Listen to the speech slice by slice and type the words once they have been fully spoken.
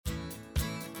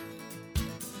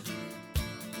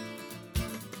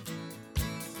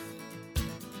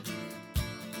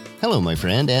Hello, my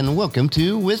friend, and welcome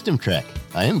to Wisdom Trek.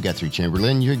 I am Guthrie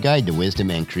Chamberlain, your guide to wisdom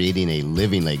and creating a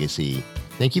living legacy.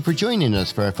 Thank you for joining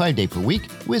us for our 5-day-per-week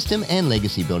Wisdom and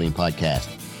Legacy Building podcast.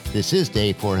 This is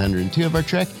day 402 of our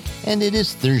trek, and it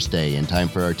is Thursday and time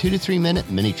for our 2 to 3 minute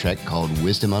mini trek called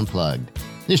Wisdom Unplugged.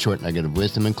 This short nugget of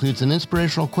wisdom includes an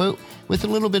inspirational quote with a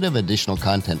little bit of additional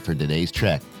content for today's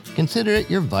trek. Consider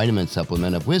it your vitamin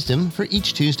supplement of wisdom for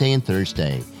each Tuesday and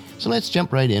Thursday. So let's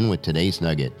jump right in with today's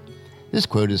nugget. This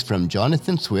quote is from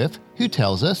Jonathan Swift, who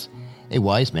tells us, "A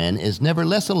wise man is never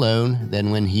less alone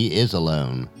than when he is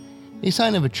alone." A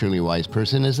sign of a truly wise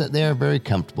person is that they are very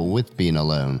comfortable with being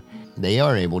alone. They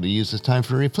are able to use this time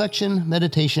for reflection,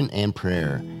 meditation, and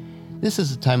prayer. This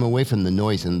is a time away from the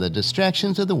noise and the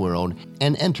distractions of the world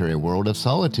and enter a world of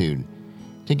solitude.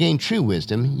 To gain true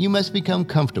wisdom, you must become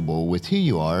comfortable with who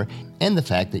you are and the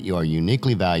fact that you are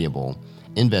uniquely valuable.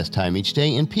 Invest time each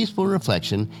day in peaceful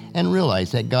reflection and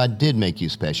realize that God did make you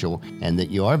special and that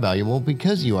you are valuable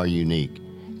because you are unique.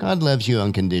 God loves you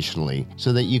unconditionally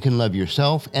so that you can love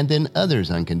yourself and then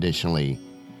others unconditionally.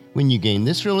 When you gain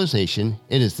this realization,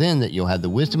 it is then that you'll have the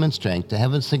wisdom and strength to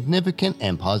have a significant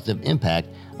and positive impact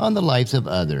on the lives of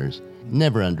others.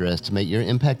 Never underestimate your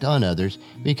impact on others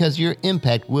because your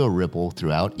impact will ripple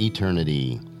throughout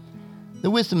eternity.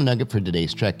 The Wisdom Nugget for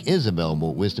today's trek is available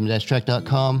at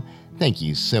wisdom-trek.com. Thank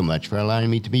you so much for allowing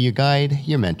me to be your guide,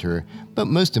 your mentor, but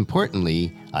most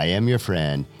importantly, I am your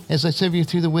friend as I serve you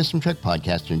through the Wisdom Trek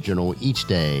podcast and journal each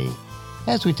day.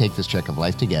 As we take this trek of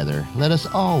life together, let us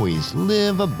always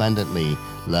live abundantly,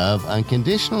 love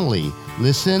unconditionally,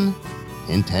 listen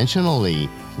intentionally,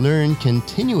 learn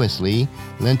continuously,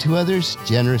 lend to others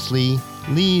generously,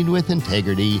 lead with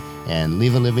integrity, and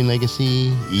leave a living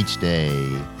legacy each day.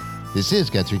 This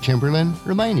is Guthrie Chamberlain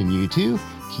reminding you to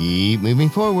keep moving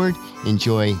forward,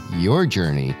 enjoy your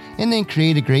journey, and then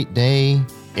create a great day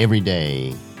every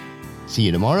day. See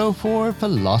you tomorrow for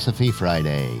Philosophy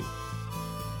Friday.